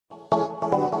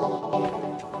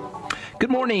Good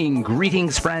morning,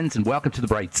 greetings, friends, and welcome to The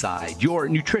Bright Side, your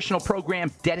nutritional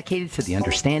program dedicated to the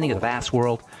understanding of the vast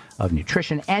world of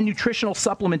nutrition and nutritional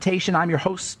supplementation. I'm your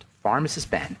host, Pharmacist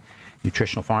Ben,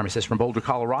 nutritional pharmacist from Boulder,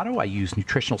 Colorado. I use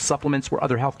nutritional supplements where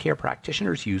other healthcare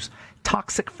practitioners use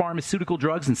toxic pharmaceutical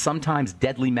drugs and sometimes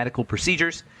deadly medical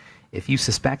procedures. If you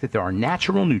suspect that there are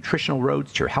natural nutritional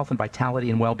roads to your health and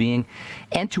vitality and well-being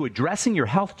and to addressing your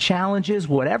health challenges,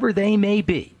 whatever they may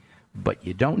be, but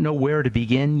you don't know where to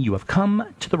begin, you have come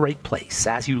to the right place.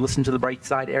 As you listen to The Bright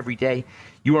Side every day,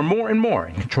 you are more and more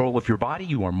in control of your body,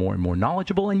 you are more and more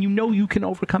knowledgeable, and you know you can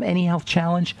overcome any health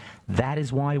challenge. That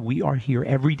is why we are here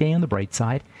every day on The Bright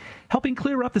Side, helping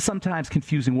clear up the sometimes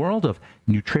confusing world of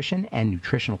nutrition and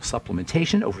nutritional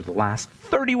supplementation. Over the last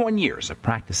 31 years of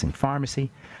practicing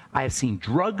pharmacy, I have seen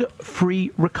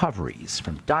drug-free recoveries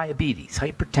from diabetes,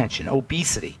 hypertension,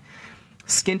 obesity,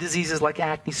 skin diseases like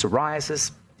acne,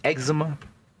 psoriasis, eczema,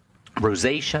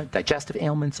 rosacea, digestive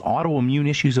ailments, autoimmune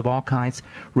issues of all kinds,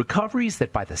 recoveries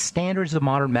that by the standards of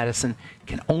modern medicine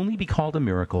can only be called a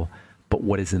miracle, but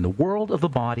what is in the world of the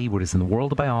body, what is in the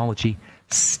world of biology,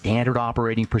 standard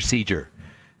operating procedure.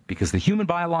 Because the human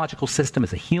biological system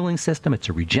is a healing system, it's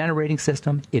a regenerating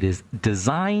system, it is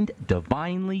designed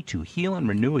divinely to heal and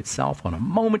renew itself on a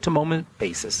moment-to-moment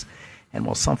basis. And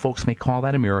while some folks may call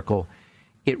that a miracle,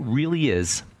 it really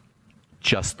is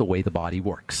just the way the body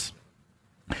works.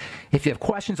 If you have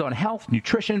questions on health,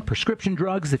 nutrition, prescription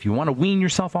drugs, if you want to wean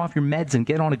yourself off your meds and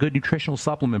get on a good nutritional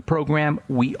supplement program,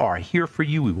 we are here for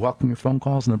you. We welcome your phone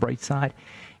calls on The Bright Side.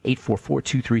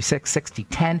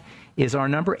 844-236-6010 is our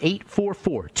number,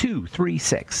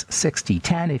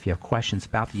 844-236-6010. If you have questions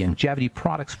about the longevity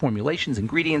products, formulations,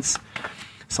 ingredients,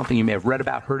 something you may have read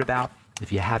about, heard about,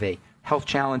 if you have a health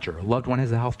challenge or a loved one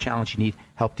has a health challenge you need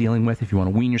help dealing with, if you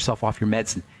want to wean yourself off your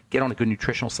meds and get on a good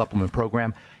nutritional supplement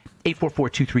program,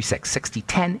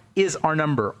 844-236-6010 is our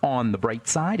number on The Bright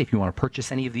Side. If you want to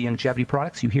purchase any of the longevity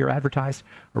products you hear advertised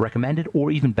or recommended,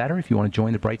 or even better, if you want to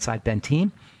join the Bright Side Ben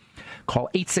team, call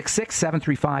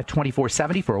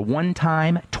 866-735-2470 for a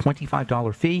one-time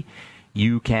 $25 fee.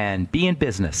 You can be in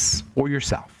business or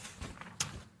yourself.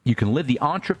 You can live the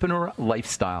entrepreneur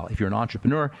lifestyle. If you're an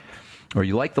entrepreneur or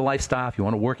you like the lifestyle, if you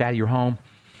want to work out of your home,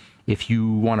 if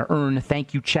you want to earn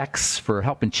thank you checks for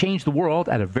helping change the world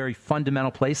at a very fundamental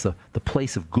place, the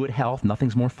place of good health.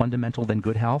 Nothing's more fundamental than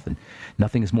good health, and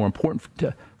nothing is more important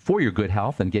for your good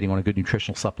health than getting on a good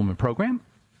nutritional supplement program.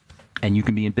 And you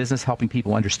can be in business helping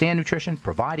people understand nutrition,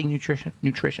 providing nutrition,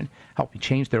 helping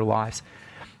change their lives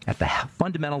at the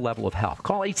fundamental level of health.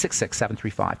 Call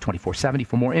 866-735-2470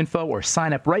 for more info, or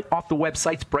sign up right off the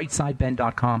websites,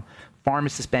 brightsideben.com,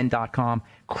 pharmacistben.com,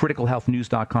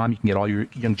 criticalhealthnews.com. You can get all your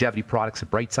longevity products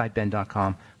at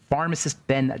brightsideben.com,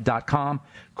 pharmacistben.com,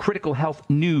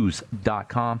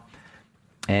 criticalhealthnews.com.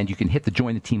 And you can hit the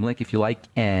Join the Team link if you like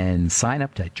and sign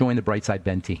up to join the Bright Side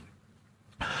Ben team.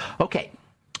 Okay,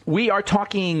 we are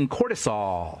talking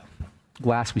cortisol.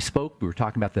 Last we spoke, we were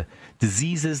talking about the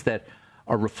diseases that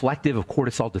are reflective of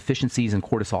cortisol deficiencies and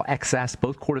cortisol excess.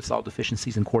 Both cortisol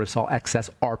deficiencies and cortisol excess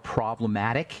are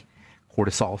problematic.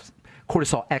 Cortisol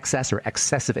excess or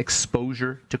excessive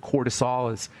exposure to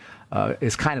cortisol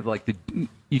is kind of like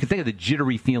you can think of the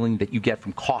jittery feeling that you get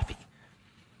from coffee.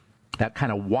 That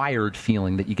kind of wired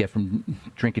feeling that you get from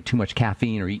drinking too much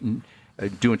caffeine or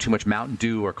doing too much Mountain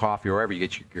Dew or coffee or wherever you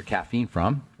get your caffeine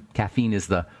from. Caffeine is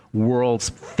the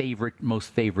world's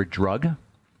most favorite drug,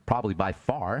 probably by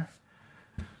far,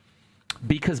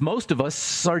 because most of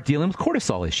us are dealing with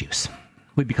cortisol issues.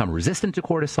 We become resistant to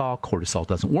cortisol. Cortisol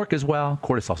doesn't work as well.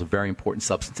 Cortisol is a very important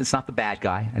substance. It's not the bad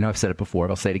guy. I know I've said it before,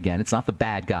 but I'll say it again. It's not the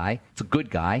bad guy. It's a good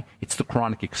guy. It's the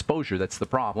chronic exposure that's the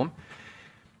problem.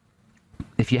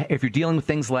 If you're dealing with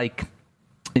things like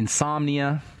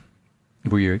insomnia,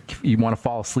 where you want to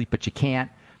fall asleep but you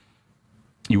can't,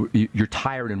 you're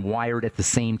tired and wired at the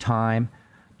same time,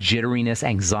 jitteriness,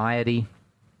 anxiety,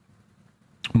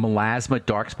 melasma,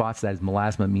 dark spots. That is,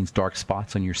 melasma means dark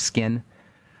spots on your skin.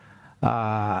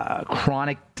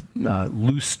 Chronic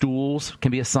loose stools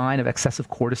can be a sign of excessive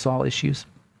cortisol issues.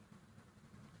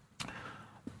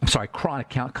 I'm sorry, chronic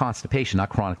constipation, not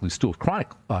chronic loose stools.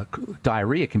 Chronic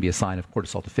diarrhea can be a sign of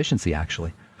cortisol deficiency,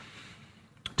 actually.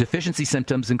 Deficiency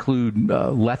symptoms include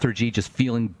lethargy, just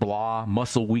feeling blah,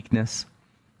 muscle weakness,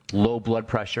 low blood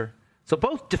pressure. So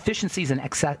both deficiencies and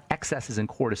excesses in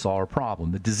cortisol are a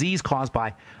problem. The disease caused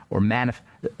by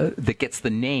that gets the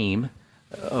name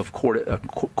of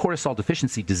cortisol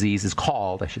deficiency disease is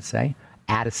called, I should say,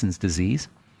 Addison's disease.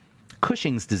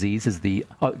 Cushing's disease is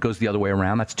goes the other way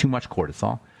around. That's too much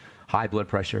cortisol, high blood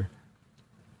pressure.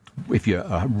 If you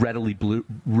readily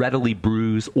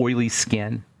bruise, oily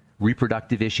skin,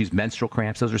 reproductive issues, menstrual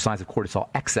cramps. Those are signs of cortisol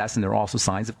excess, and they're also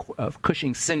signs of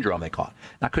Cushing's syndrome, they call it.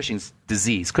 Not Cushing's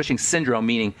disease. Cushing's syndrome,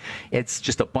 meaning it's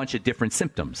just a bunch of different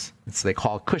symptoms. So they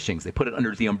call it Cushing's. They put it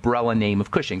under the umbrella name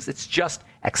of Cushing's. It's just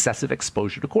excessive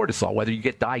exposure to cortisol. Whether you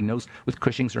get diagnosed with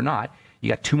Cushing's or not, you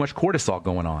got too much cortisol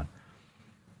going on.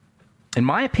 In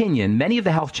my opinion, many of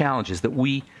the health challenges that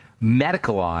we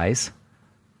medicalize,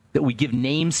 that we give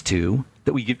names to,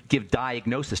 that we give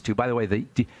diagnosis to. By the way,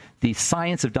 the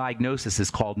science of diagnosis is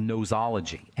called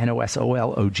nosology,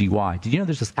 Nosology. Did you know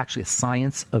there's actually a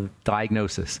science of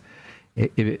diagnosis?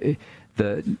 The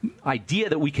idea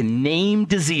that we can name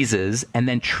diseases and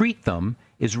then treat them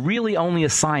is really only a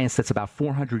science that's about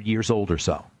 400 years old or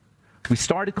so. We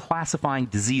started classifying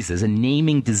diseases and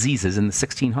naming diseases in the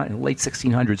late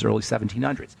 1600s, early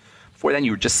 1700s. Before then,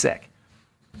 you were just sick.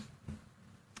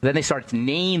 Then they started to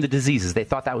name the diseases. They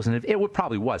thought that was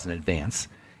probably was an advance.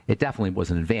 It definitely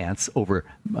was an advance over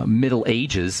Middle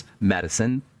Ages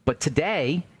medicine. But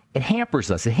today, it hampers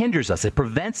us. It hinders us. It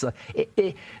prevents us.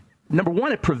 Number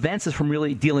one, it prevents us from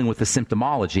really dealing with the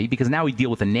symptomology, because now we deal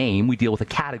with a name, we deal with a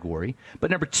category.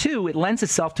 But number two, it lends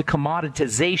itself to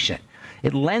commoditization.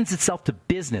 It lends itself to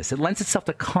business. It lends itself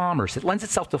to commerce. It lends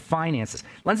itself to finances.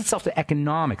 It lends itself to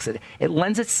economics. It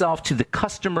lends itself to the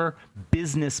customer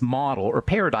business model or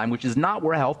paradigm, which is not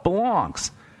where health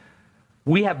belongs.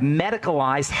 We have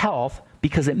medicalized health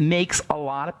because it makes a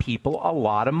lot of people a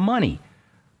lot of money.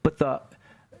 But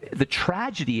the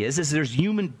tragedy is there's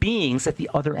human beings at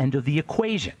the other end of the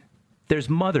equation. There's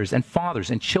mothers and fathers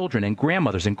and children and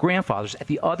grandmothers and grandfathers at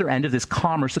the other end of this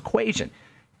commerce equation.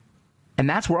 And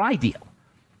that's where I deal.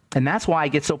 And that's why I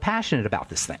get so passionate about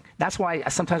this thing. That's why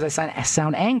sometimes I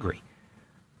sound angry.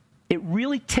 It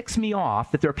really ticks me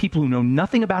off that there are people who know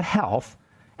nothing about health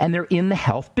and they're in the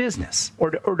health business,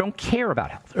 or don't care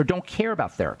about health, or don't care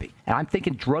about therapy. And I'm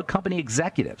thinking drug company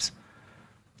executives.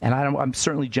 And I'm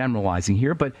certainly generalizing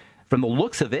here, but from the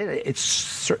looks of it, it's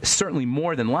certainly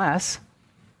more than less.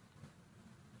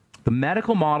 The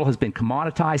medical model has been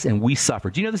commoditized, and we suffer.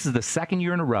 Do you know this is the second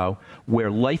year in a row where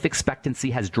life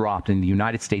expectancy has dropped in the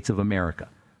United States of America?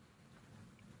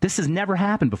 This has never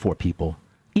happened before, people.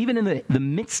 Even in the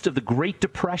midst of the Great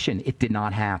Depression, it did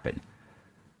not happen.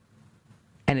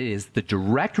 And it is the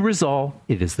direct result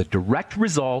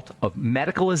of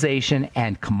medicalization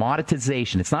and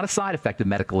commoditization. It's not a side effect of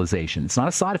medicalization. It's not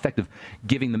a side effect of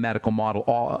giving the medical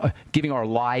model, giving our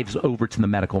lives over to the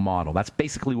medical model. That's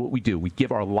basically what we do. We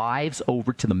give our lives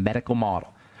over to the medical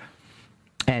model.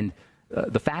 And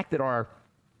the fact that our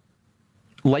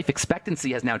life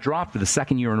expectancy has now dropped for the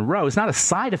second year in a row is not a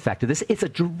side effect of this. It's a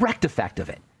direct effect of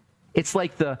it. It's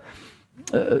like the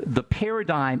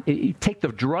paradigm. You take the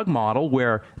drug model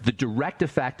where the direct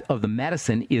effect of the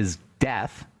medicine is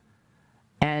death,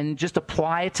 and just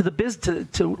apply it to the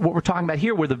to what we're talking about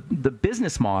here, where the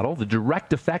business model, the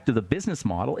direct effect of the business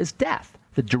model is death.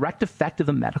 The direct effect of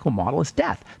the medical model is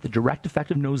death. The direct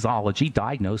effect of nosology,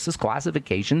 diagnosis,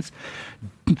 classifications,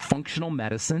 functional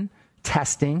medicine,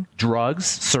 testing, drugs,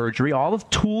 surgery, all of the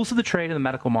tools of the trade of the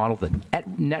medical model. The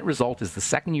net result is the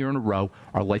second year in a row,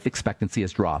 our life expectancy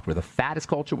has dropped. We're the fattest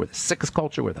culture, we're the sickest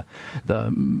culture, we're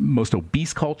the most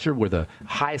obese culture, we're the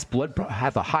have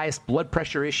the highest blood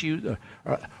pressure issues,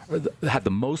 have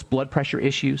the most blood pressure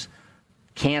issues,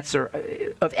 cancer,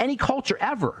 of any culture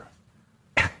ever.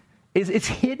 It's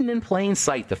hidden in plain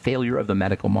sight, the failure of the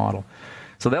medical model.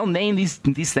 So they'll name these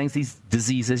things, these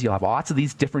diseases. You'll have lots of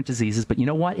these different diseases. But you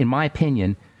know what? In my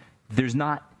opinion, there's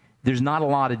not a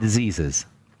lot of diseases.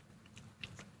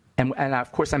 And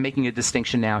of course, I'm making a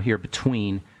distinction now here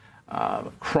between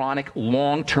chronic,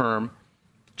 long-term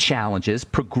challenges,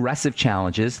 progressive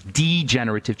challenges,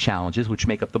 degenerative challenges, which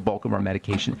make up the bulk of our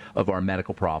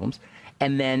medical problems,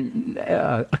 and then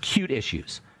acute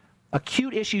issues.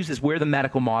 Acute issues is where the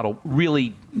medical model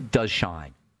really does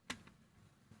shine.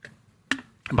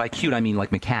 By acute, I mean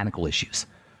like mechanical issues.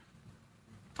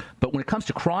 But when it comes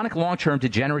to chronic long-term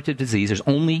degenerative disease, there's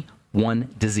only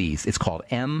one disease. It's called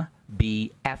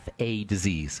MBFA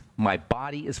disease. My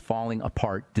body is falling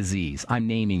apart disease. I'm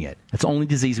naming it. That's the only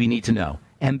disease we need to know.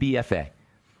 MBFA.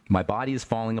 My body is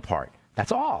falling apart.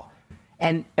 That's all.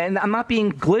 And I'm not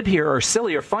being glib here or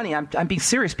silly or funny. I'm being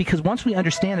serious, because once we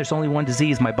understand there's only one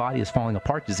disease, my body is falling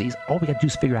apart disease, all we got to do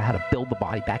is figure out how to build the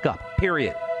body back up,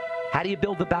 period. How do you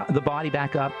build the body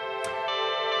back up?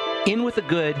 In with the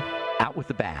good, out with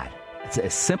the bad. It's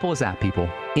as simple as that, people.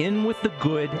 In with the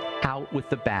good, out with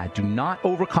the bad. Do not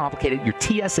overcomplicate it. Your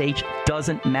TSH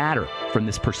doesn't matter from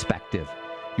this perspective.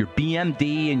 Your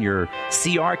BMD and your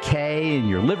CRK and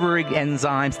your liver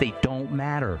enzymes, they don't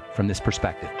matter from this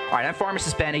perspective. All right, I'm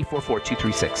Pharmacist Ben.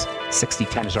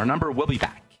 844-236-6010 is our number. We'll be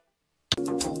back.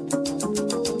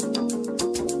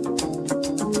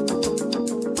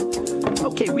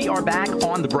 Okay, we are back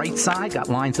on the bright side. Got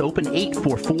lines open.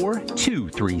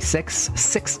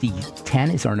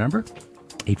 844-236-6010 is our number.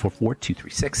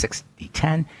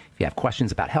 844-236-6010. If you have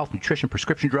questions about health, nutrition,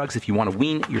 prescription drugs, if you want to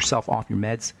wean yourself off your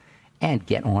meds and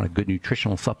get on a good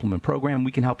nutritional supplement program,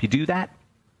 we can help you do that.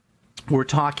 We're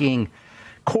talking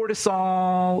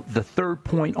cortisol, the third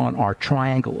point on our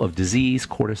triangle of disease.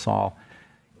 Cortisol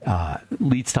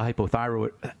leads to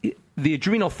hypothyroid. The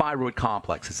adrenal thyroid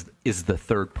complex is the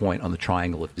third point on the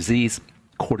triangle of disease.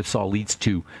 Cortisol leads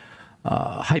to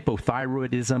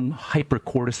hypothyroidism.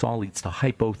 Hypercortisol leads to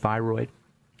hypothyroid.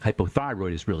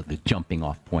 Hypothyroid is really the jumping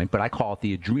off point, but I call it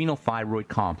the adrenal thyroid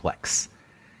complex.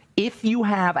 If you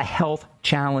have a health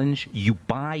challenge, you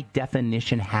by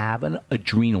definition have an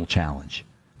adrenal challenge,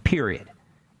 period.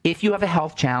 If you have a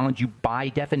health challenge, you by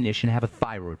definition have a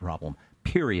thyroid problem,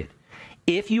 period.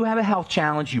 If you have a health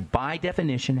challenge, you by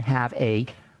definition have a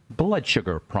blood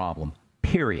sugar problem,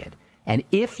 period. And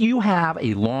if you have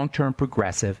a long-term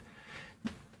progressive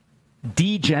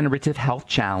degenerative health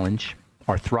challenge,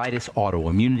 arthritis,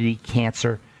 autoimmunity,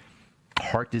 cancer,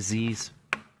 heart disease,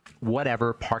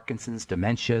 whatever, Parkinson's,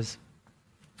 dementias,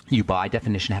 you by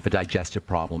definition have a digestive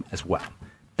problem as well.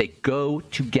 They go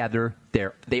together.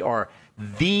 They are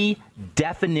the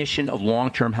definition of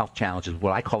long-term health challenges,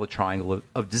 what I call the triangle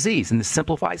of disease. And this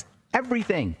simplifies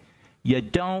everything. You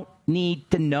don't need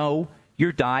to know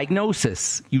your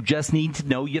diagnosis. You just need to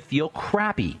know you feel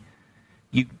crappy.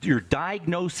 Your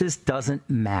diagnosis doesn't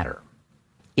matter.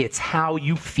 It's how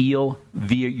you feel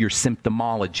via your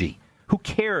symptomology. Who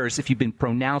cares if you've been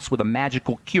pronounced with a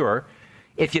magical cure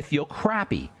if you feel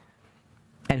crappy?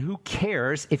 And who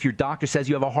cares if your doctor says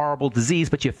you have a horrible disease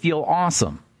but you feel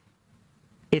awesome?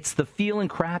 It's the feeling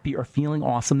crappy or feeling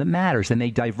awesome that matters, and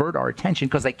they divert our attention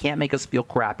because they can't make us feel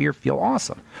crappy or feel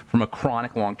awesome from a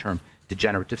chronic long-term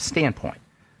degenerative standpoint.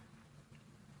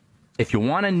 If you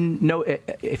want to know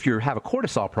if you have a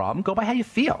cortisol problem, go by how you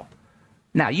feel.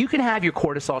 Now, you can have your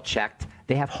cortisol checked.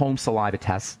 They have home saliva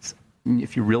tests.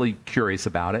 If you're really curious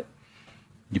about it,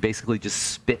 you basically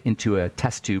just spit into a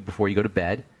test tube before you go to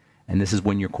bed. And this is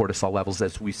when your cortisol levels,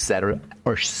 as we said,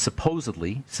 are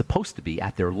supposedly supposed to be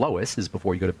at their lowest, is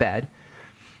before you go to bed,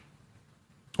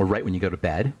 or right when you go to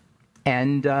bed.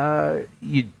 And so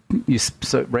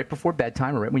right before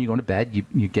bedtime, or right when you go to bed,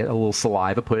 you get a little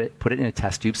saliva, put it in a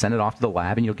test tube, send it off to the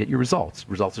lab, and you'll get your results.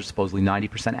 Results are supposedly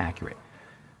 90% accurate.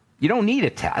 You don't need a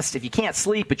test if you can't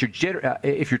sleep, but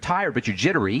if you're tired but you're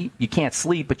jittery, you can't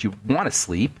sleep but you want to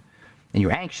sleep, and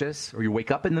you're anxious, or you wake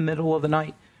up in the middle of the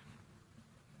night.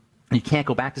 You can't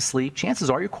go back to sleep, chances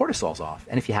are your cortisol's off.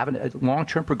 And if you have a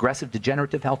long-term progressive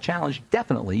degenerative health challenge,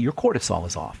 definitely your cortisol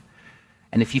is off.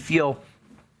 And if you feel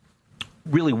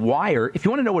really wired, if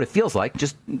you want to know what it feels like,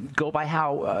 just go by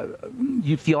how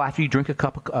you feel after you drink a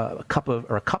couple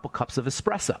cups of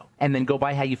espresso, and then go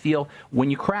by how you feel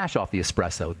when you crash off the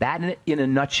espresso. That, in a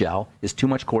nutshell, is too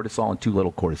much cortisol and too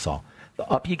little cortisol. The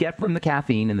up you get from the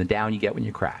caffeine, and the down you get when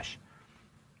you crash.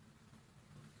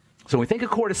 So when we think of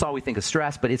cortisol, we think of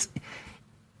stress, but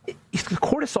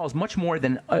cortisol is much more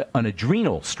than an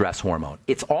adrenal stress hormone.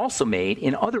 It's also made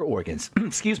in other organs.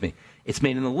 Excuse me. It's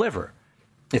made in the liver.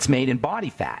 It's made in body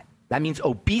fat. That means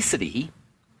obesity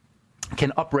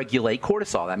can upregulate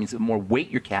cortisol. That means the more weight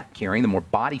you're carrying, the more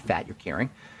body fat you're carrying,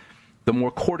 the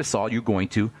more cortisol you're going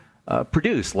to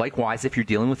produce. Likewise, if you're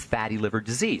dealing with fatty liver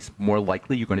disease, more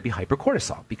likely you're going to be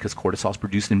hypercortisol, because cortisol is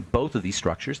produced in both of these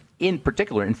structures, in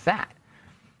particular in fat.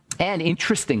 And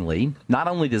interestingly, not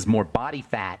only does more body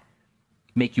fat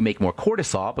make you make more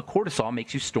cortisol, but cortisol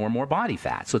makes you store more body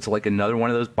fat. So it's like another one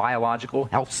of those biological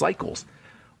health cycles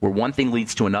where one thing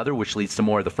leads to another, which leads to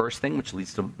more of the first thing, which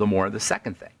leads to the more of the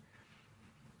second thing.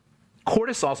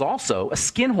 Cortisol is also a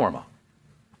skin hormone.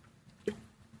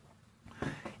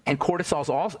 And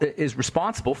cortisol is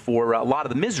responsible for a lot of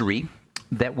the misery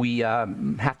that we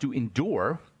have to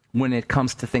endure when it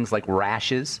comes to things like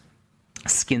rashes,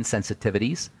 skin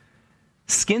sensitivities.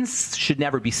 Skin should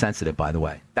never be sensitive, by the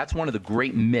way. That's one of the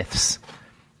great myths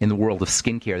in the world of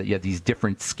skincare, that you have these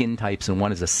different skin types and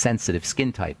one is a sensitive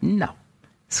skin type. No.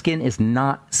 Skin is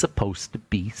not supposed to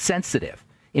be sensitive.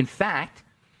 In fact,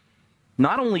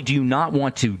 not only do you not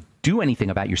want to do anything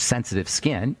about your sensitive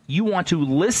skin, you want to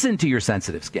listen to your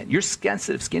sensitive skin. Your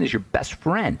sensitive skin is your best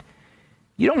friend.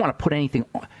 You don't want to put anything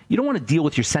on. You don't want to deal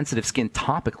with your sensitive skin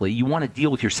topically. You want to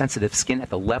deal with your sensitive skin at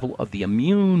the level of the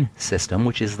immune system,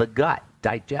 which is the gut.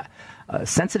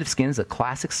 Sensitive skin is a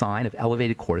classic sign of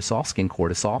elevated cortisol, skin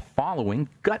cortisol, following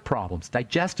gut problems,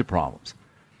 digestive problems.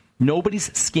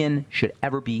 Nobody's skin should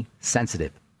ever be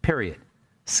sensitive, period.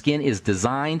 Skin is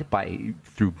designed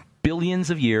through billions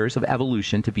of years of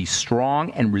evolution to be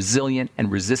strong and resilient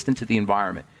and resistant to the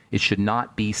environment. It should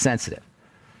not be sensitive.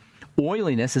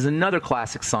 Oiliness is another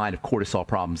classic sign of cortisol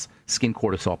problems, skin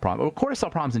cortisol problems, or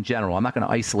cortisol problems in general. I'm not going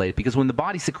to isolate it because when the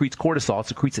body secretes cortisol, it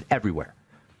secretes it everywhere.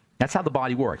 That's how the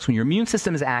body works. When your immune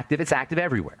system is active, it's active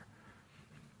everywhere.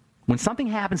 When something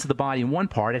happens to the body in one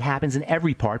part, it happens in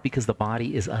every part because the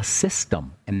body is a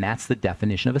system, and that's the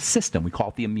definition of a system. We call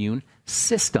it the immune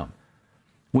system.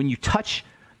 When you touch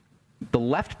the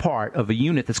left part of a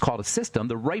unit that's called a system,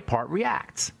 the right part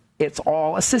reacts. It's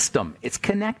all a system. It's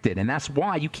connected, and that's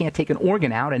why you can't take an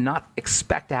organ out and not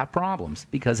expect to have problems,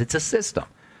 because it's a system.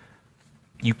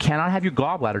 You cannot have your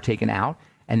gallbladder taken out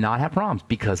and not have problems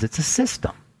because it's a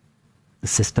system. The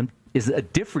system is a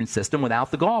different system without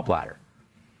the gallbladder.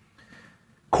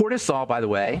 Cortisol, by the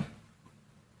way,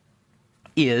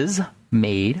 is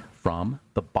made from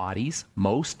the body's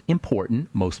most important,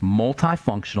 most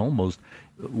multifunctional, most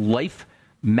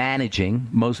life-managing,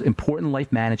 most important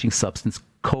life-managing substance,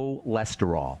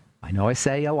 cholesterol. I know I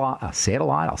say a lot. I'll say it a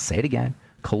lot. I'll say it again.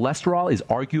 Cholesterol is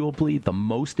arguably the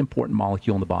most important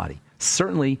molecule in the body,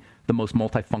 certainly the most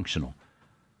multifunctional.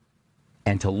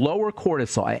 And to lower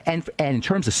cortisol, and in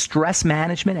terms of stress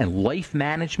management and life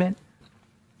management,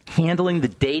 handling the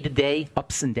day-to-day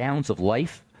ups and downs of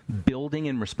life, building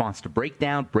in response to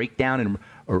breakdown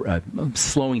and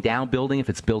slowing down building if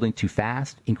it's building too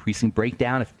fast, increasing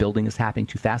breakdown if building is happening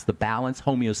too fast, the balance,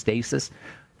 homeostasis,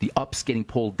 the ups getting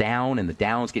pulled down and the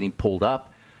downs getting pulled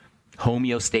up.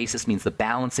 Homeostasis means the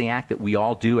balancing act that we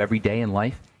all do every day in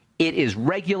life. It is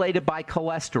regulated by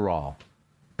cholesterol,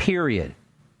 period.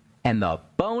 And the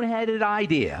boneheaded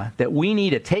idea that we need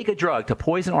to take a drug to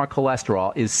poison our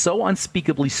cholesterol is so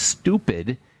unspeakably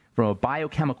stupid from a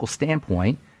biochemical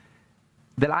standpoint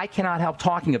that I cannot help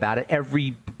talking about it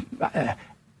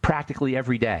practically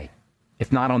every day,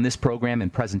 if not on this program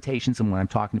and presentations and when I'm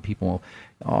talking to people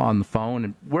on the phone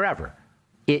and wherever.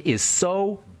 It is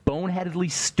so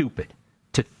boneheadedly stupid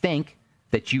to think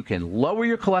that you can lower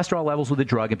your cholesterol levels with a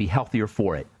drug and be healthier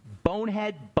for it.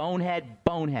 Bonehead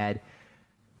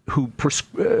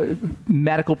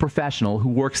medical professional who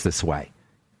works this way.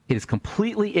 It is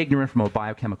completely ignorant from a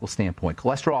biochemical standpoint.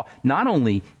 Cholesterol not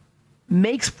only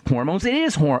makes hormones, it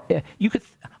is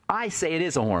I say it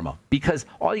is a hormone because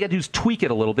all you got to do is tweak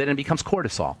it a little bit and it becomes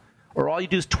cortisol. Or all you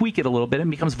do is tweak it a little bit and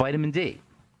it becomes vitamin D.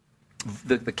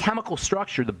 The chemical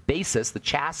structure, the basis, the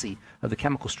chassis of the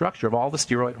chemical structure of all the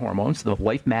steroid hormones, the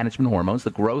life management hormones,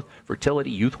 the growth, fertility,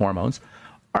 youth hormones,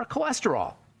 are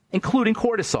cholesterol, including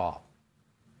cortisol.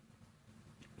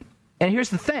 And here's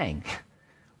the thing.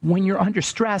 When you're under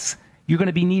stress, you're going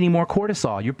to be needing more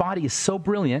cortisol. Your body is so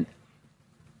brilliant.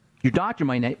 Your doctor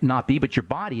might not be, but your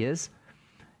body is.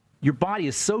 Your body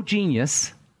is so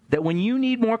genius that when you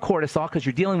need more cortisol because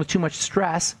you're dealing with too much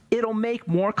stress, it'll make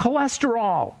more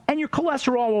cholesterol. And your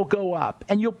cholesterol will go up.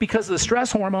 And because of the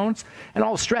stress hormones and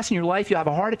all the stress in your life, you'll have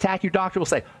a heart attack. Your doctor will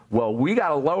say, well, we got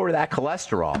to lower that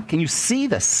cholesterol. Can you see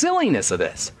the silliness of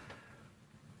this?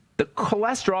 The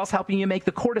cholesterol is helping you make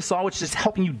the cortisol, which is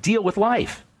helping you deal with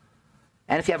life.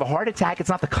 And if you have a heart attack, it's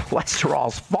not the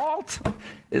cholesterol's fault.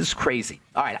 This is crazy.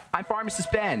 All right, I'm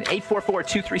Pharmacist Ben.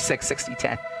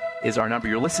 844-236-6010 is our number.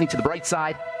 You're listening to The Bright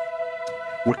Side.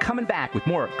 We're coming back with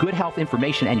more good health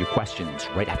information and your questions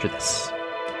right after this.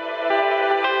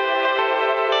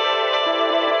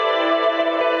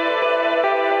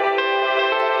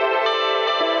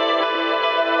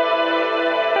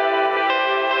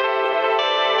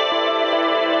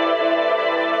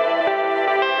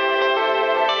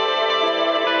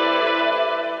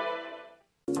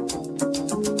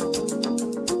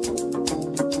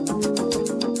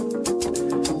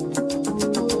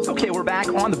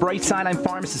 On the bright side, I'm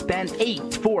Pharmacist Ben.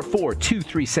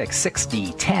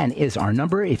 844-236-6010 is our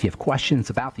number. If you have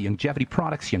questions about the longevity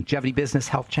products, longevity business,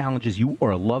 health challenges you or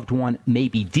a loved one may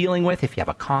be dealing with, if you have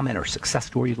a comment or success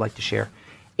story you'd like to share,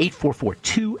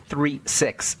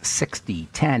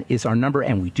 844-236-6010 is our number,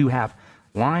 and we do have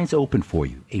lines open for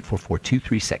you.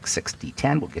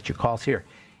 844-236-6010. We'll get your calls here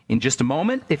in just a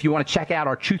moment. If you want to check out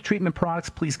our Truth Treatment products,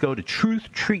 please go to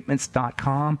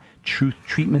truthtreatments.com,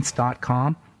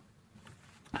 truthtreatments.com.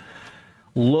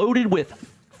 Loaded with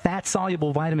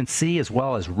fat-soluble vitamin C as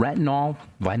well as retinol,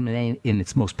 vitamin A in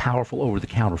its most powerful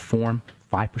over-the-counter form,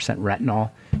 5%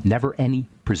 retinol, never any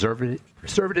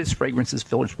preservatives, fragrances,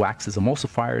 fillers, waxes,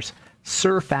 emulsifiers,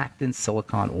 surfactants,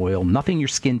 silicone oil, nothing your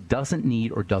skin doesn't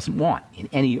need or doesn't want in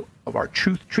any of our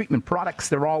Truth Treatment products.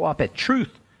 They're all up at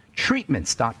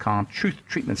truthtreatments.com,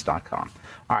 truthtreatments.com.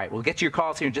 All right, we'll get to your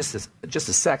calls here in just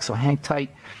a sec, so hang tight.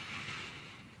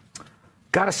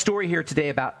 Got a story here today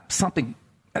about something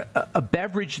a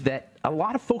beverage that a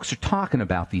lot of folks are talking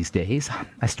about these days.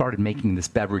 I started making this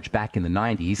beverage back in the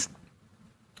 90s.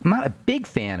 I'm not a big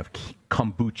fan of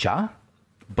kombucha,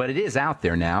 but it is out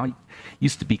there now. It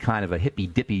used to be kind of a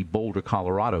hippy-dippy Boulder,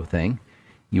 Colorado thing.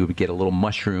 You would get a little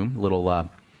mushroom, a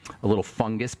little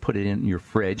fungus, put it in your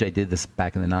fridge. I did this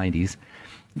back in the 90s.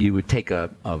 You would take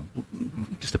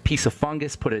just a piece of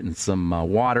fungus, put it in some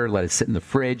water, let it sit in the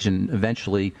fridge, and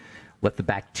eventually let the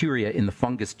bacteria in the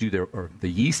fungus or the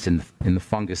yeast in the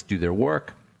fungus do their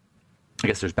work. I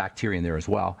guess there's bacteria in there as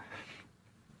well.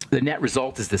 The net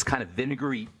result is this kind of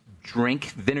vinegary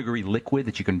liquid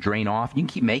that you can drain off. You can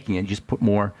keep making it. You just put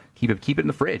more, keep it in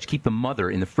the fridge. Keep the mother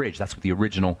in the fridge. That's what the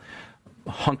original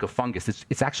hunk of fungus.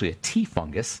 It's actually a tea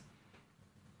fungus.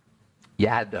 You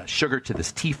add sugar to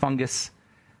this tea fungus,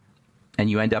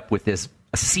 and you end up with this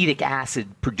acetic acid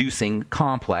producing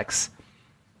complex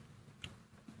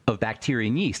of bacteria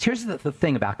and yeast. Here's the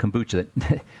thing about kombucha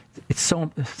that it's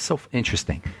so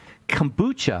interesting.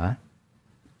 Kombucha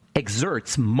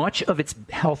exerts much of its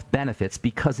health benefits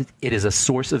because it is a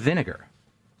source of vinegar.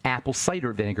 Apple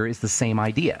cider vinegar is the same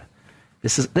idea.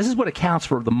 This is what accounts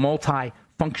for the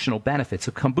multifunctional benefits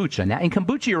of kombucha. Now, in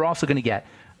kombucha, you're also going to get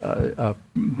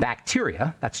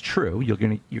bacteria. That's true. You're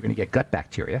going to get gut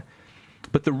bacteria.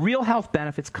 But the real health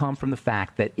benefits come from the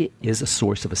fact that it is a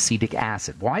source of acetic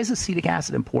acid. Why is acetic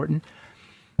acid important?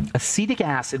 Acetic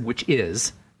acid, which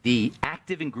is the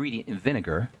active ingredient in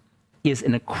vinegar, is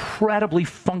an incredibly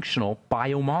functional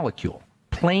biomolecule.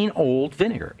 Plain old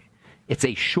vinegar. It's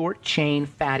a short-chain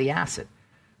fatty acid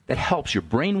that helps your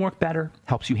brain work better,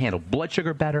 helps you handle blood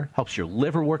sugar better, helps your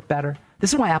liver work better.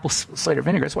 This is why apple cider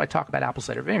vinegar, that's why I talk about apple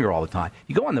cider vinegar all the time.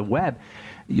 You go on the web,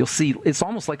 you'll see it's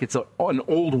almost like it's an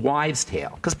old wives'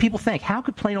 tale. Because people think, how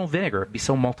could plain old vinegar be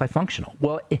so multifunctional?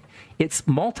 Well, it's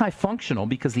multifunctional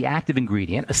because the active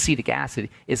ingredient, acetic acid,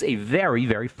 is a very,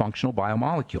 very functional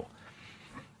biomolecule.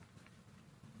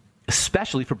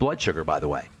 Especially for blood sugar, by the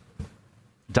way.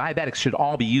 Diabetics should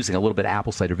all be using a little bit of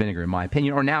apple cider vinegar, in my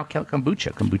opinion, or now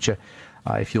kombucha. Kombucha,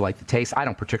 if you like the taste. I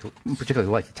don't particularly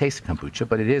like the taste of kombucha,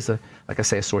 but it is, like I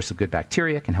say, a source of good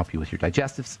bacteria, can help you with your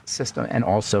digestive system, and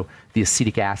also the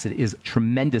acetic acid is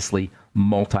tremendously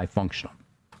multifunctional.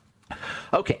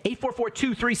 Okay,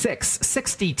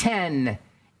 844-236-6010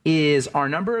 is our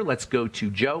number. Let's go to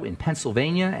Joe in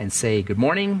Pennsylvania and say good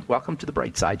morning. Welcome to the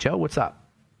Bright Side. Joe, what's up?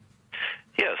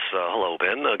 Yes, hello,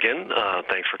 Ben. Again,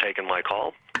 thanks for taking my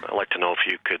call. I'd like to know if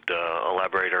you could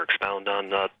elaborate or expound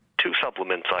on two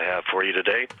supplements I have for you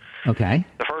today. Okay.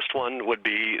 The first one would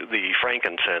be the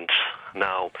frankincense.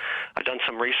 Now, I've done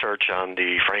some research on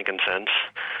the frankincense,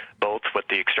 both with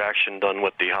the extraction done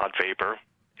with the hot vapor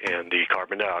and the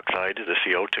carbon dioxide, the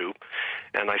CO2,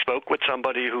 and I spoke with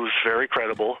somebody who's very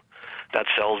credible that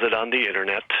sells it on the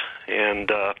internet,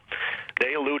 and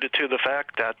they alluded to the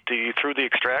fact that through the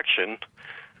extraction,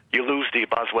 you lose the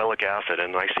boswellic acid,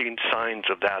 and I've seen signs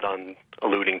of that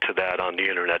alluding to that on the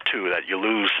internet too, that you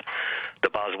lose the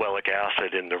boswellic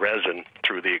acid in the resin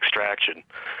through the extraction.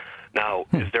 Now,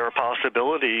 is there a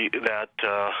possibility that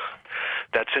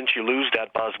that since you lose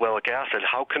that boswellic acid,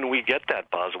 how can we get that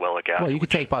boswellic acid? Well, you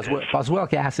could take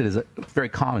boswellic acid is a very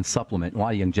common supplement. A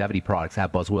lot of longevity products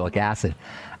have boswellic acid.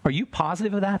 Are you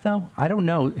positive of that, though? I don't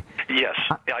know. Yes.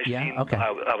 Okay.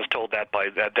 I was told that by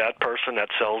that person that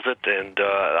sells it, and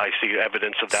I see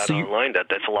evidence of that online,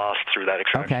 that's lost through that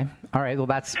extraction. Okay. All right. Well,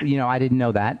 that's, I didn't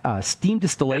know that. Steam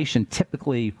distillation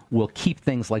typically will keep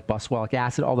things like boswellic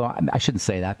acid, although I shouldn't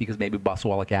say that because maybe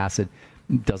boswellic acid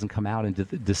doesn't come out into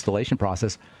the distillation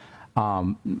process.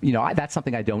 That's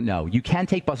something I don't know. You can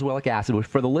take boswellic acid. Which,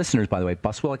 for the listeners, by the way,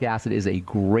 boswellic acid is a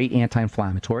great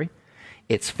anti-inflammatory.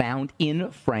 It's found in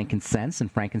frankincense,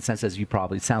 and frankincense, as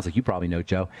it sounds like you probably know,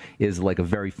 Joe, is like a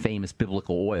very famous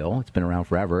biblical oil. It's been around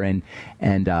forever, and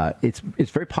it's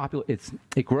very popular.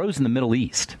 It grows in the Middle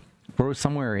East. It grows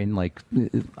somewhere in like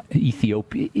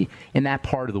Ethiopia, in that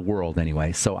part of the world,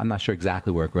 anyway. So I'm not sure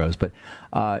exactly where it grows, but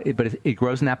it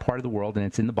grows in that part of the world, and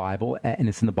it's in the Bible, and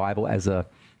it's in the Bible as a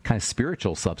kind of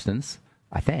spiritual substance,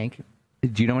 I think.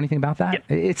 Do you know anything about that?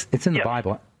 Yep. It's in the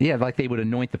Bible. Yeah, like they would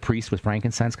anoint the priest with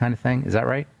frankincense kind of thing. Is that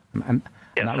right? I'm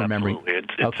not remembering.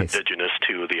 Absolutely. It's indigenous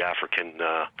to the African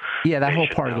that whole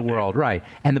part of the world, right.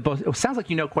 And it sounds like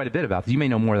you know quite a bit about this. You may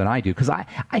know more than I do, because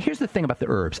here's the thing about the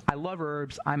herbs. I love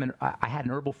herbs. I had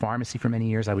an herbal pharmacy for many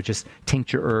years. I would just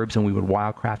tincture herbs, and we would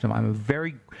wildcraft them. I'm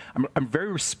very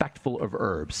respectful of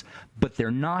herbs, but they're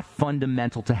not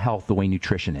fundamental to health the way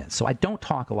nutrition is. So I don't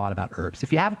talk a lot about herbs.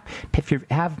 If you have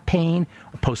pain,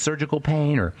 post-surgical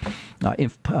pain, or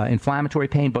inflammatory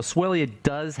pain, Boswellia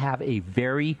does have a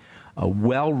very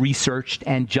well-researched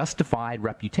and justified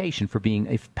reputation for being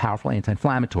a powerful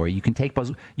anti-inflammatory. You can get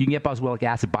boswellic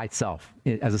acid by itself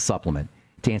as a supplement,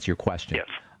 to answer your question. Yes.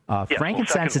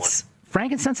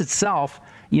 Frankincense itself,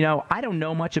 I don't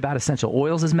know much about essential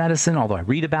oils as medicine, although I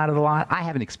read about it a lot. I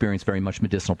haven't experienced very much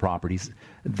medicinal properties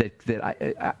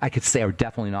that I could say are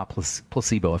definitely not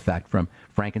placebo effect from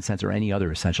frankincense or any other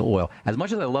essential oil. As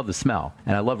much as I love the smell,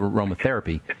 and I love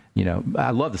aromatherapy,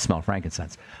 I love the smell of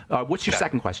frankincense. What's your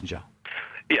second question, Joe?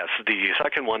 Yes, the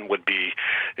second one would be,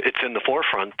 it's in the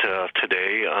forefront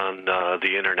today on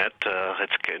the internet.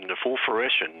 It's getting to full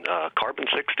fruition. Carbon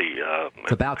 60.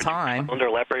 It's about time. Could you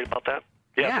elaborate about that?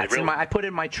 Yeah, it's I put it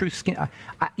in my Truth Skin. I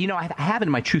have it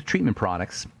in my Truth treatment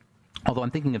products, although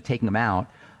I'm thinking of taking them out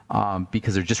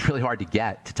because they're just really hard to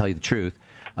get, to tell you the truth.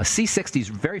 C60 is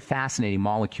a very fascinating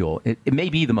molecule. It may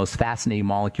be the most fascinating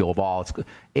molecule of all.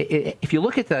 If you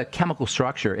look at the chemical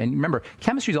structure, and remember,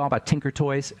 chemistry is all about tinker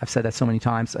toys. I've said that so many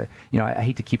times. I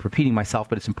hate to keep repeating myself,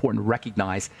 but it's important to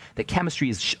recognize that chemistry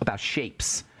is about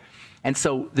shapes. And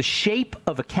so the shape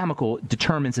of a chemical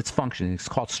determines its function. It's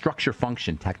called structure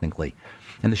function, technically.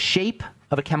 And the shape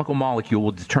of a chemical molecule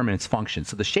will determine its function.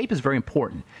 So the shape is very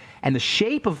important. And the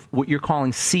shape of what you're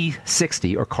calling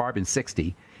C60, or carbon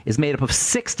 60, is made up of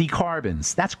 60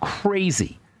 carbons. That's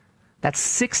crazy. That's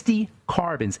 60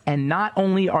 carbons. And not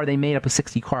only are they made up of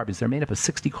 60 carbons, they're made up of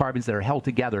 60 carbons that are held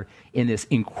together in this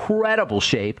incredible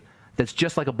shape that's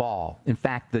just like a ball. In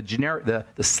fact, the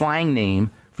slang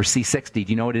name for C60,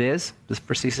 do you know what it is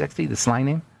for C60, the slang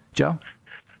name, Joe?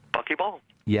 Buckyball.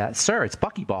 Yeah, sir, it's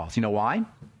buckyballs. You know why?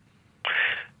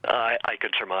 I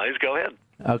could surmise. Go ahead.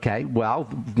 Okay, well,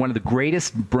 one of the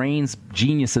greatest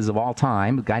geniuses of all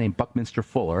time, a guy named Buckminster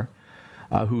Fuller,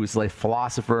 who was a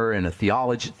philosopher and a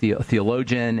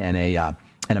theologian and a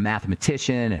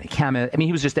mathematician and a chemist. I mean,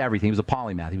 he was just everything. He was a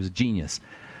polymath. He was a genius.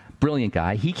 Brilliant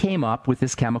guy. He came up with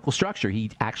this chemical structure. He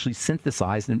actually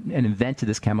synthesized and invented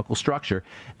this chemical structure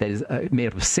that is made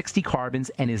up of 60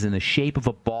 carbons and is in the shape of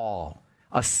a ball,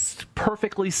 a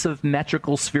perfectly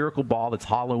symmetrical spherical ball that's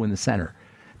hollow in the center.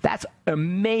 That's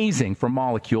amazing for a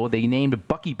molecule. They named it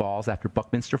Buckyballs after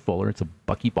Buckminster Fuller. It's a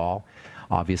buckyball,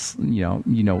 obviously. You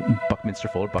know Buckminster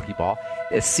Fuller, buckyball.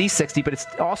 It's C60, but it's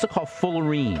also called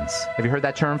fullerenes. Have you heard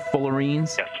that term,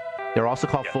 fullerenes? Yes. They're also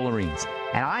called fullerenes.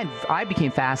 And I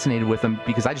became fascinated with them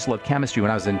because I just loved chemistry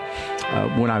when I was in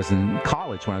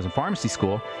college, when I was in pharmacy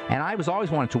school, and I was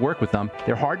always wanted to work with them.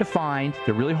 They're hard to find.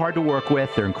 They're really hard to work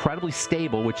with. They're incredibly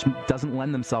stable, which doesn't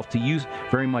lend themselves to use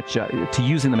very much to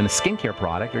using them in a skincare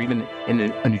product or even in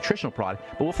a nutritional product.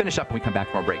 But we'll finish up when we come back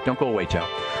from our break. Don't go away, Joe.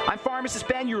 I'm Pharmacist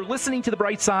Ben. You're listening to The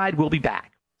Bright Side. We'll be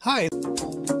back. Hi.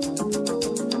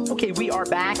 Okay, we are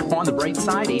back on The Bright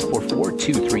Side.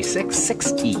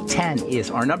 844-236-6010 is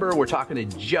our number. We're talking to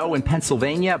Joe in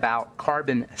Pennsylvania about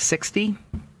carbon 60.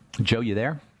 Joe, you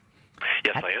there?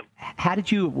 Yes, I am. How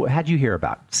did you hear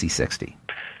about C60?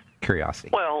 Curiosity.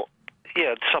 Well,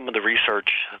 yeah, some of the research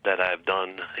that I've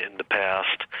done in the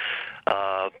past,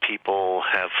 people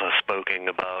have spoken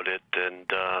about it,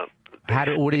 and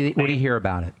what do you hear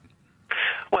about it?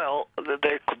 Well,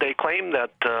 they claim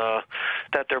that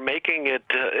they're making it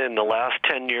in the last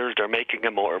 10 years. They're making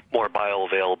it more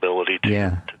bioavailability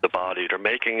to the body. They're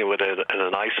making it at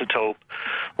an isotope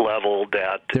level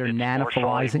that they're it's nanophilizing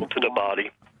more soluble to the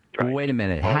body. Right. Wait a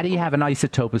minute. How do you have an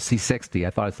isotope of C60? I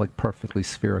thought it's like perfectly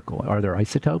spherical. Are there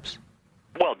isotopes?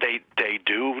 Well, they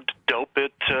do dope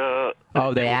it.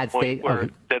 They add.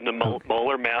 Then the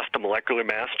molar mass, the molecular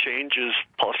mass changes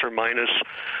plus or minus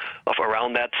of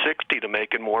around that 60 to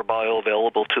make it more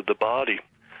bioavailable to the body.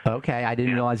 Okay, I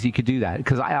didn't realize you could do that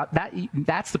because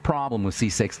that's the problem with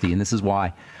C60, and this is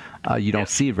why you don't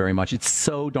see it very much. It's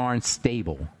so darn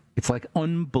stable. It's like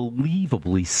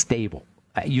unbelievably stable.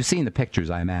 You've seen the pictures,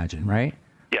 I imagine, right?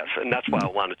 Yes, and that's why I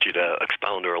wanted you to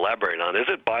expound or elaborate on. Is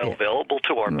it bioavailable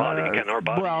to our body? Can our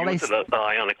body use it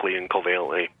ionically and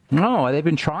covalently? No, they've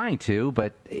been trying to,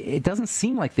 but it doesn't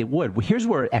seem like they would. Here's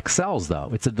where it excels,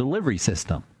 though. It's a delivery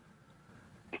system.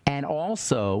 And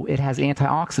also, it has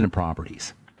antioxidant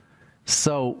properties.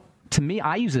 So, to me,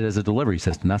 I use it as a delivery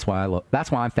system. That's why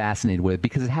I'm fascinated with it,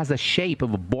 because it has the shape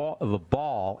of a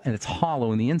ball, and it's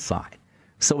hollow in the inside.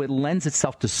 So it lends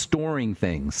itself to storing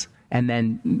things and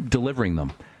then delivering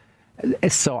them.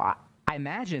 So I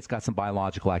imagine it's got some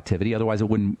biological activity. Otherwise, it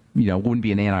wouldn't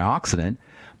be an antioxidant.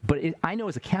 But I know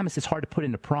as a chemist, it's hard to put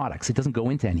into products. It doesn't go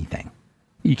into anything.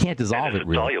 You can't dissolve it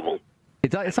really. Soluble.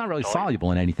 It's not really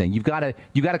soluble in anything. You've got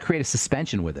to create a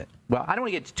suspension with it. Well, I don't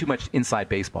want to get too much inside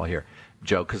baseball here,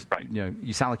 Joe, because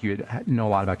you sound like you know a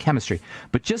lot about chemistry.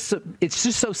 But it's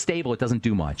just so stable, it doesn't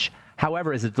do much.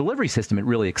 However, as a delivery system, it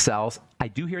really excels. I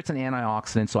do hear it's an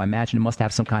antioxidant, so I imagine it must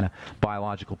have some kind of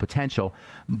biological potential.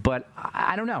 But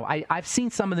I don't know. I've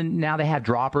seen some of them. Now they have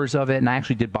droppers of it, and I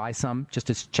actually did buy some just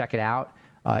to check it out.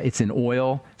 It's in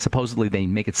oil. Supposedly they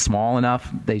make it small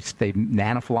enough. They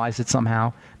nanophilize it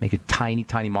somehow, make a tiny,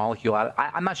 tiny molecule out of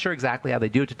it. I'm not sure exactly how they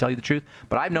do it, to tell you the truth,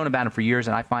 but I've known about it for years,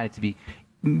 and I find it to be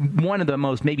one of the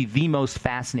most, maybe the most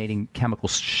fascinating chemical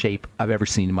shape I've ever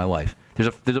seen in my life. There's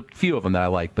a few of them that I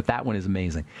like, but that one is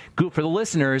amazing. Good for the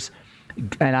listeners,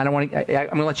 and I'm going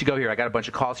to let you go here. I got a bunch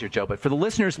of calls here, Joe, but for the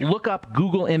listeners, look up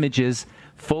Google Images,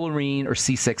 fullerene or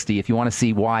C60 if you want to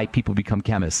see why people become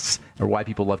chemists or why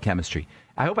people love chemistry.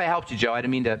 I hope I helped you, Joe. I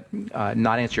didn't mean to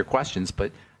not answer your questions,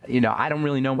 but I don't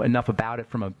really know enough about it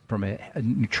from a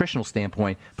nutritional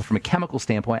standpoint, but from a chemical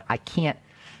standpoint, I can't.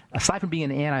 Aside from being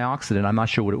an antioxidant, I'm not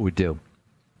sure what it would do.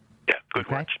 Yeah, good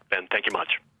words, Ben. Thank you much.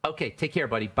 Okay, take care,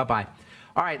 buddy. Bye-bye.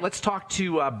 All right, let's talk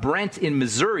to Brent in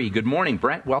Missouri. Good morning,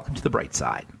 Brent. Welcome to the bright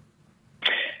side.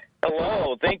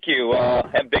 Hello, thank you.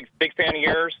 I'm a big fan of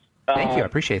yours. Thank you. I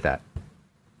appreciate that.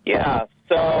 Yeah.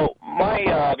 So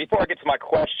before I get to my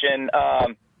question,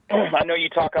 I know you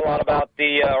talk a lot about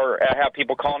or have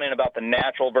people calling in about the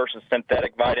natural versus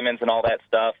synthetic vitamins and all that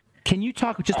stuff. Can you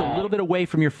talk just a little bit away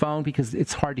from your phone, because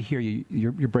it's hard to hear you?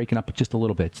 You're breaking up just a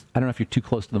little bit. I don't know if you're too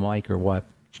close to the mic or what.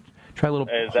 Try a little.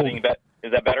 Is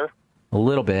that better? A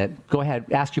little bit. Go ahead.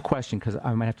 Ask your question, because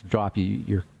I might have to drop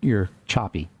you. You're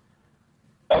choppy.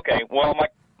 Okay. Well,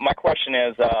 my question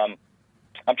is,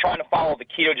 I'm trying to follow the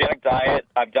ketogenic diet.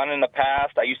 I've done it in the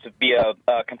past. I used to be a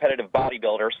competitive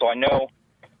bodybuilder, so I know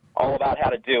all about how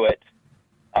to do it.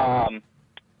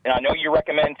 And I know you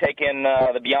recommend taking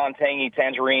the Beyond Tangy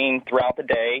Tangerine throughout the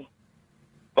day,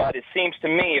 but it seems to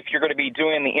me if you're going to be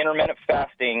doing the intermittent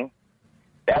fasting,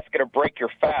 that's going to break your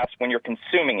fast when you're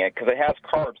consuming it because it has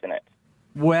carbs in it.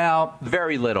 Well,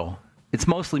 very little. It's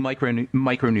mostly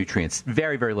micronutrients,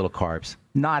 very, very little carbs,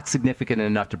 not significant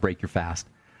enough to break your fast.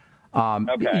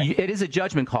 Okay. It is a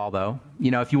judgment call, though.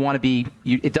 If you want to be,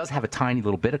 it does have a tiny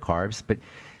little bit of carbs, but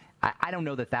I don't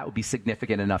know that would be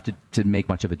significant enough to make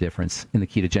much of a difference in the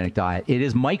ketogenic diet. It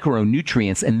is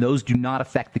micronutrients, and those do not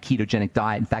affect the ketogenic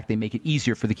diet. In fact, they make it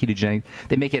easier for the ketogenic.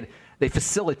 They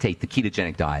facilitate the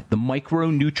ketogenic diet. The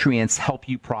micronutrients help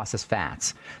you process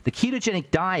fats. The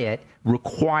ketogenic diet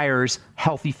requires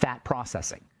healthy fat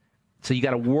processing. So you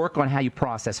got to work on how you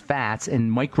process fats,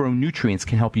 and micronutrients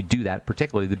can help you do that,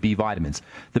 particularly the B vitamins.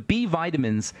 The B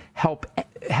vitamins help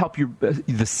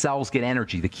the cells get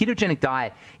energy. The ketogenic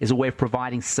diet is a way of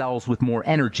providing cells with more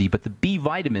energy, but the B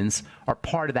vitamins are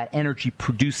part of that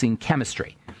energy-producing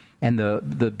chemistry. And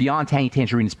the Beyond Tangy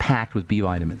Tangerine is packed with B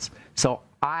vitamins. So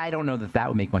I don't know that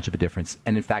would make much of a difference.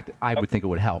 And in fact, I would think it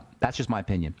would help. That's just my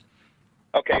opinion.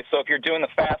 Okay, so if you're doing the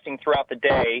fasting throughout the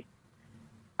day,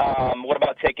 what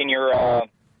about taking your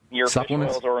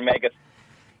supplements fish oils or omega?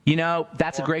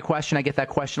 That's a great question. I get that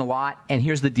question a lot. And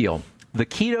here's the deal. The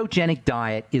ketogenic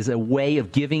diet is a way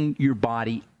of depriving your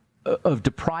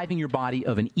body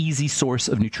of an easy source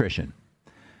of nutrition.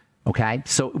 Okay?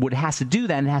 So what it has to do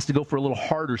then, it has to go for a little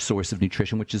harder source of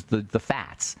nutrition, which is the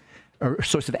fats, or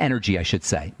source of energy, I should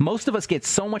say. Most of us get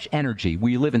so much energy.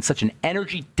 We live in such an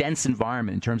energy-dense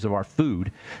environment in terms of our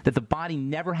food that the body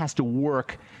never has to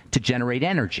work to generate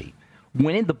energy.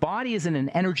 When the body is in an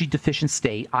energy-deficient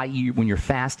state, i.e. when you're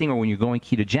fasting or when you're going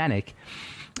ketogenic,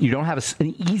 you don't have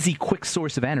an easy, quick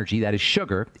source of energy, that is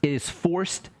sugar. It is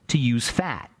forced to use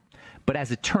fat. But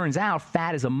as it turns out,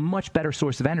 fat is a much better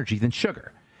source of energy than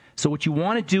sugar. So what you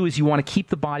want to do is you want to keep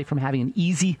the body from having an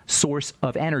easy source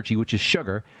of energy, which is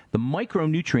sugar. The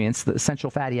micronutrients, the essential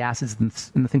fatty acids,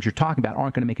 and the things you're talking about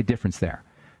aren't going to make a difference there.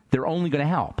 They're only going to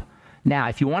help. Now,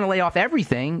 if you want to lay off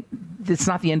everything, it's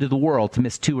not the end of the world to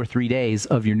miss 2 or 3 days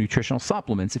of your nutritional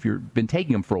supplements if you've been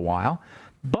taking them for a while.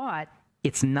 But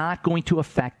it's not going to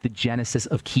affect the genesis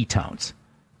of ketones.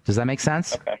 Does that make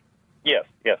sense? Okay. Yes.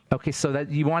 Okay, so that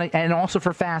you want to, and also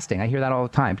for fasting, I hear that all the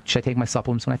time. Should I take my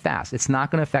supplements when I fast? It's not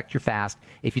going to affect your fast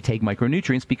if you take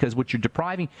micronutrients, because what you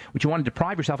want to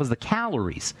deprive yourself is the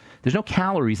calories. There's no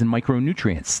calories in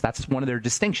micronutrients. That's one of their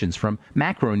distinctions from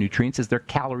macronutrients, is they're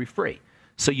calorie free.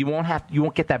 So you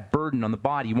won't get that burden on the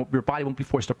body. Your body won't be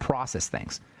forced to process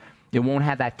things. It won't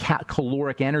have that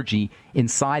caloric energy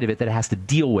inside of it that it has to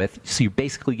deal with. So you're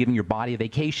basically giving your body a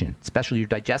vacation, especially your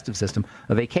digestive system,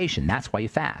 a vacation. That's why you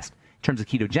fast. In terms of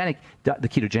the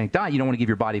ketogenic diet, you don't want to give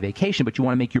your body a vacation, but you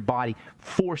want to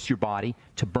force your body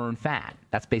to burn fat.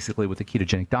 That's basically what the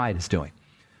ketogenic diet is doing.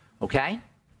 Okay?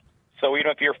 So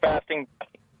even if you're fasting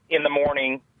in the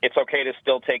morning, it's okay to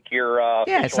still take your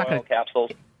fish oil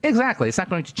capsules? Exactly. It's not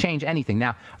going to change anything.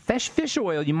 Now, fish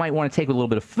oil, you might want to take with a little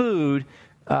bit of food,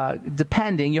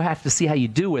 depending. You'll have to see how you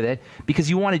do with it, because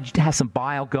you want to have some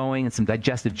bile going and some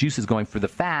digestive juices going for the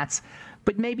fats.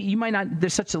 But maybe you might not,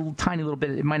 there's such a tiny little bit,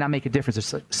 it might not make a difference.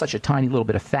 There's such a tiny little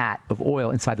bit of fat, of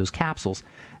oil inside those capsules,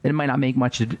 that it might not make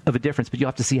much of a difference, but you'll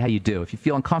have to see how you do. If you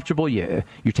feel uncomfortable, you're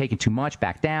taking too much,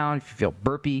 back down. If you feel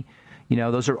burpy,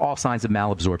 those are all signs of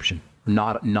malabsorption,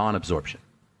 not non-absorption.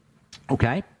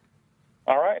 Okay?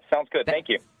 All right. Sounds good. Thank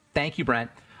you. Thank you, Brent.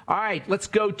 All right, let's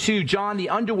go to John, the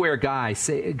underwear guy.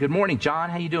 Good morning, John.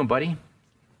 How you doing, buddy?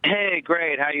 Hey,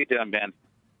 great. How you doing, Ben?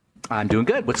 I'm doing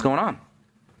good. What's going on?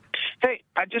 Hey,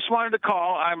 I just wanted to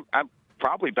call. I'm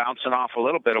probably bouncing off a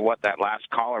little bit of what that last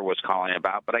caller was calling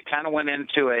about, but I kind of went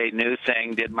into a new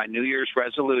thing, did my New Year's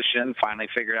resolution, finally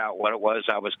figured out what it was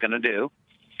I was going to do,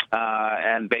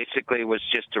 and basically was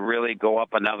just to really go up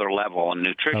another level in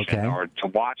nutrition or to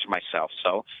watch myself.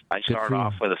 So I started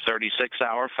off with a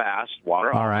 36-hour fast,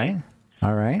 water only.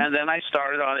 All right. And then I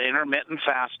started on intermittent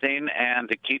fasting and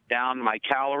to keep down my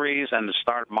calories and to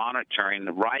start monitoring,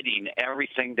 writing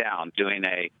everything down, doing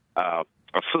a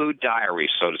food diary,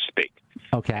 so to speak.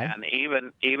 Okay. And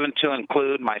even to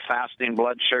include my fasting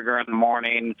blood sugar in the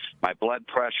morning, my blood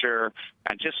pressure,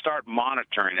 and just start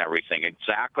monitoring everything,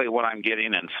 exactly what I'm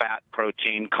getting in fat,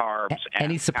 protein, carbs, and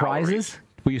any surprises? Calories.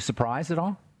 Were you surprised at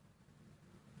all?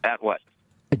 At what?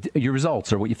 Your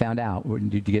results or what you found out?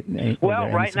 Did you get? Well,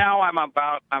 right now I'm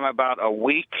about a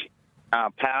week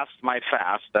past my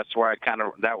fast. That's where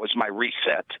that was my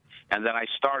reset. And then I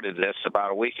started this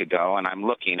about a week ago, and I'm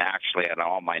looking actually at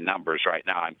all my numbers right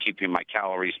now. I'm keeping my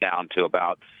calories down to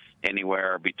about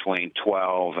anywhere between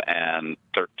 12 and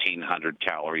 1,300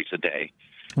 calories a day.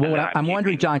 Well, I'm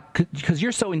wondering, John, because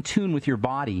you're so in tune with your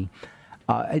body,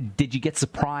 did you get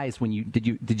surprised when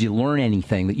did you learn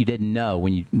anything that you didn't know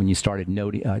when you started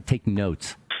taking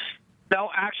notes? No,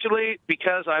 actually,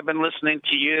 because I've been listening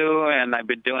to you and I've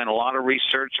been doing a lot of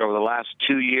research over the last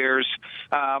 2 years,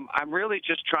 I'm really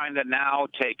just trying to now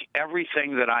take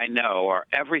everything that I know or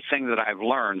everything that I've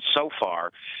learned so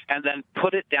far and then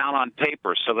put it down on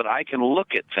paper so that I can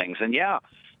look at things. And,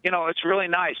 it's really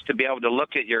nice to be able to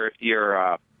look at your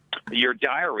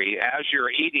diary as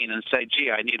you're eating and say, gee,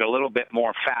 I need a little bit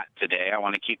more fat today. I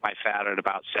want to keep my fat at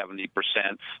about 70%,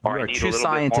 or I need a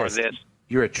little bit more of this.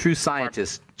 You're a true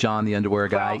scientist, John, the underwear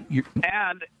guy. Well,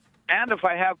 and if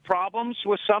I have problems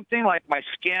with something like my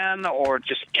skin or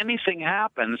just anything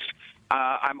happens,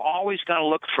 I'm always going to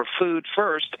look for food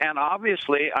first. And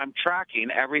obviously, I'm tracking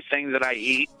everything that I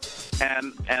eat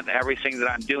and everything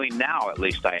that I'm doing now. At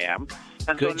least I am.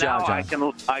 And Good so now job,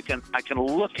 John. I can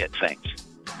look at things.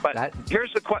 But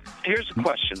here's the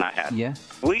question I had. Yeah.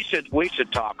 We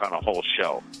should talk on a whole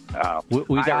show. I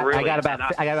got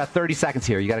about 30 seconds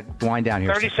here. You got to wind down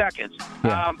here. 30 seconds.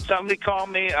 Yeah. Somebody called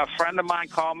me. A friend of mine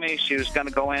called me. She was going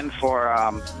to go in for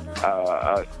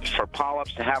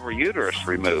polyps to have her uterus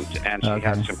removed, and she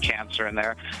had some cancer in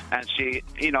there. And she,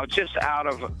 just out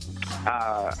of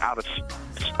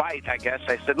spite, I guess,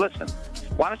 I said, listen,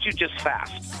 why don't you just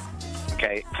fast?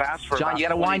 Okay, fast for John, you got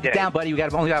to wind it down, buddy. You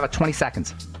only got about 20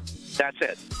 seconds. That's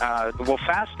it. Will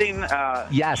fasting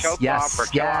choke off or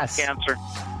kill off cancer?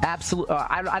 Absolutely.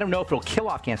 I don't know if it'll kill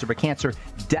off cancer, but cancer,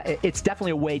 it's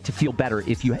definitely a way to feel better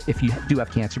if you do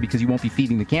have cancer, because you won't be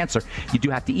feeding the cancer. You do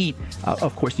have to eat.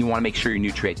 Of course, you want to make sure you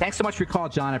nutrient. Thanks so much for your call,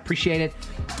 John. I appreciate it.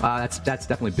 That's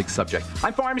definitely a big subject.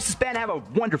 I'm Pharmacist Ben. Have a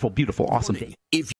wonderful, beautiful, awesome day.